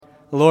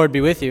The Lord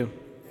be with you.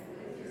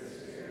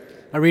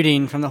 A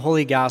reading from the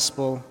Holy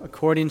Gospel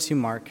according to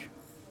Mark.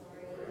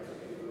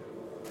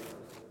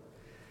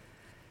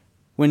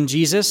 When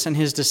Jesus and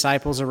his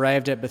disciples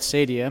arrived at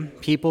Bethsaida,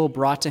 people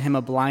brought to him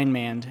a blind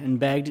man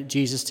and begged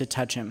Jesus to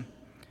touch him.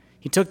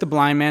 He took the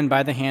blind man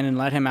by the hand and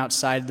led him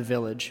outside the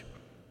village.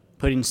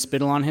 Putting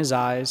spittle on his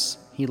eyes,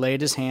 he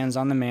laid his hands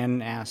on the man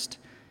and asked,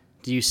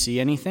 "Do you see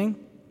anything?"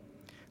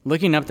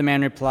 Looking up, the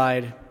man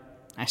replied,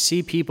 "I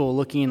see people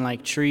looking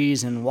like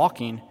trees and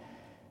walking."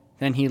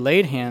 Then he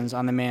laid hands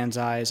on the man's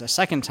eyes a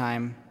second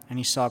time, and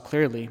he saw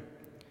clearly.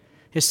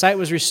 His sight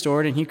was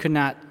restored, and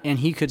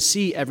he could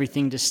see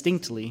everything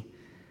distinctly.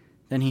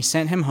 Then he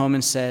sent him home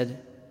and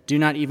said, "Do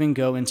not even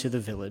go into the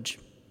village."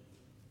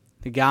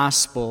 The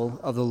Gospel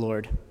of the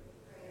Lord.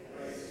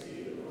 Praise to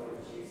you, Lord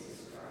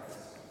Jesus Christ.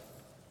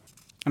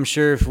 I'm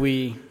sure if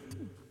we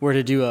were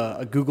to do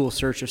a Google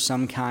search of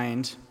some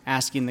kind,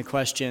 asking the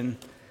question,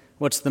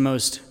 what's the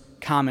most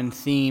common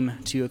theme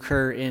to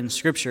occur in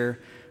Scripture,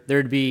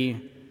 there'd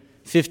be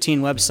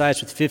 15 websites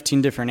with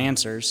 15 different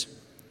answers.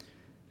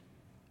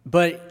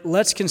 But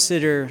let's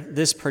consider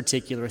this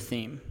particular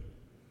theme.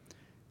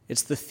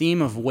 It's the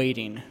theme of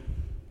waiting.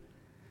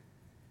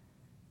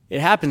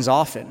 It happens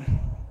often.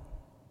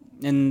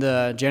 In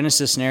the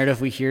Genesis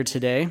narrative we hear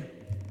today,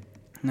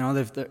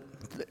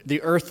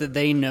 the earth that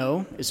they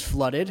know is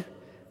flooded.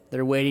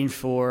 They're waiting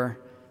for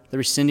the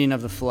rescinding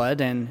of the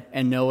flood,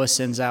 and Noah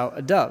sends out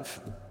a dove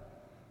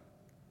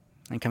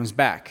and comes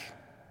back.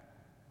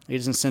 He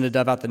doesn't send a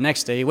dove out the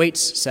next day. He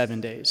waits 7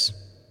 days,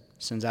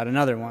 sends out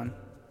another one,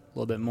 a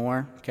little bit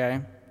more,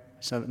 okay?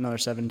 So another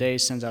 7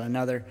 days, sends out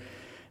another.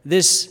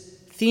 This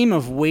theme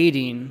of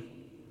waiting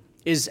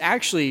is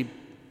actually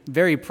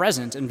very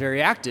present and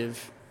very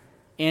active,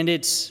 and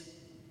it's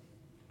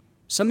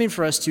something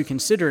for us to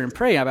consider and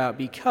pray about,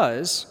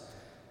 because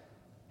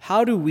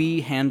how do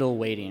we handle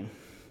waiting?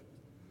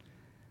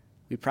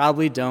 We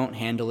probably don't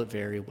handle it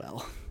very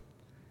well.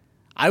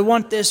 I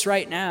want this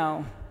right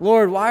now.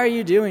 Lord, why are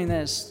you doing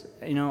this?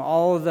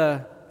 All of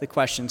the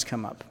questions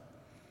come up.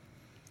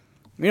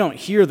 We don't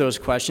hear those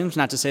questions,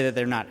 not to say that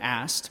they're not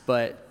asked,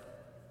 but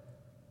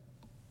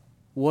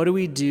what do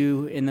we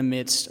do in the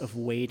midst of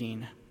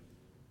waiting?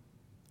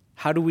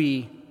 How do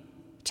we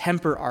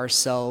temper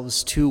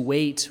ourselves to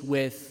wait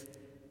with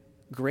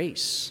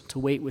grace, to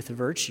wait with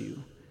virtue,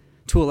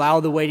 to allow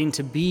the waiting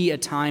to be a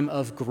time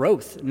of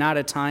growth, not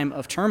a time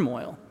of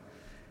turmoil?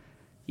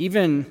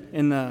 Even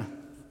in the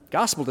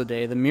Gospel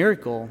today, the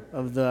miracle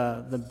of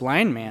the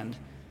blind man,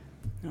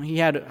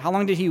 how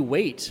long did he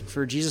wait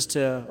for Jesus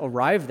to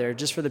arrive there,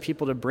 just for the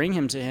people to bring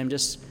him to him,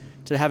 just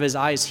to have his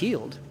eyes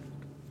healed?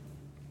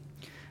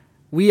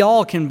 We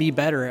all can be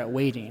better at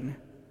waiting,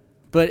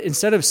 but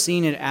instead of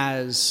seeing it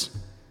as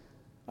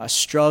a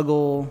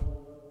struggle,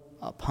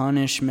 a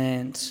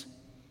punishment,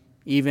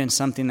 even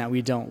something that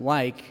we don't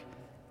like,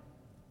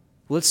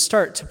 let's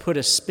start to put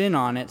a spin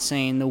on it,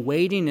 saying the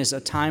waiting is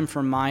a time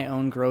for my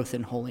own growth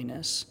in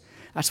holiness.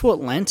 That's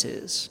what Lent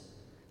is.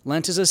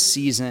 Lent is a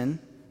season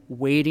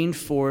waiting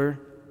for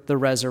the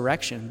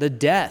resurrection, the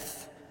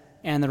death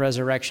and the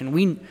resurrection.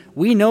 We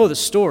know the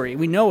story.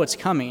 We know what's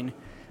coming,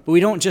 but we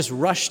don't just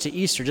rush to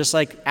Easter. Just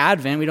like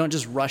Advent, we don't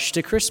just rush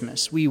to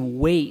Christmas. We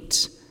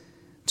wait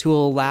to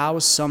allow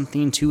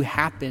something to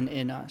happen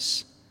in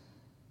us,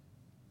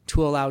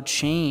 to allow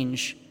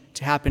change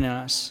to happen in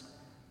us.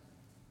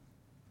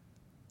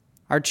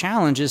 Our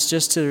challenge is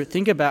just to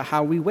think about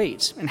how we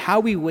wait and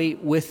how we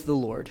wait with the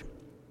Lord.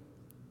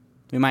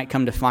 We might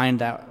come to find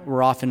that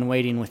we're often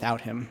waiting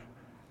without him,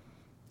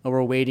 or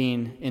we're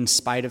waiting in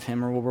spite of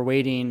him, or we're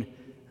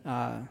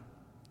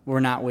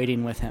not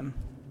waiting with him.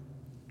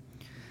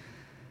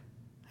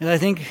 And I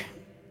think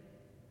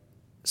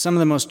some of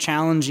the most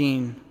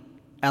challenging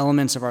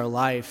elements of our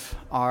life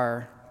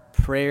are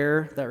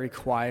prayer that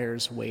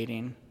requires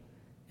waiting.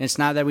 And it's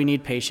not that we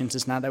need patience.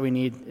 It's not that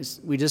we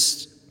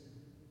just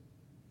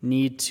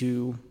need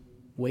to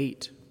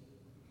wait.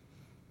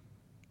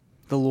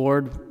 The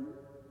Lord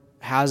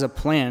has a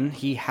plan.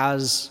 He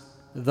has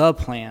the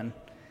plan,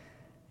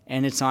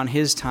 and it's on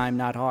his time,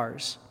 not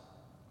ours.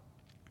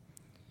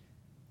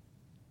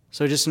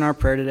 So just in our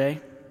prayer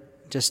today,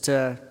 just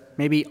to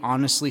maybe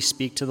honestly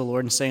speak to the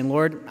Lord and saying,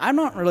 Lord, I'm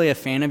not really a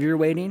fan of your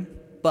waiting,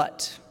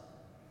 but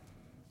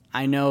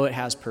I know it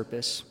has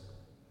purpose.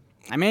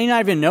 I may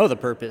not even know the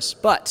purpose,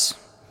 but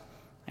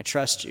I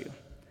trust you.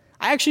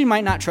 I actually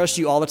might not trust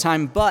you all the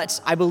time, but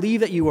I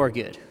believe that you are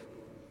good.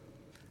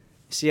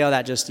 See how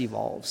that just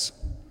evolves.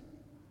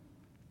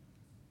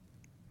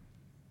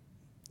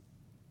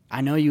 I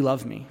know you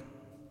love me,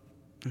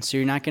 and so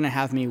you're not going to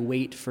have me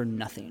wait for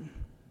nothing.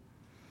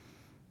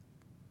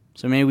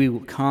 So may we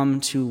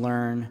come to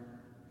learn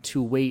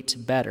to wait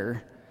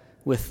better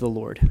with the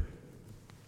Lord.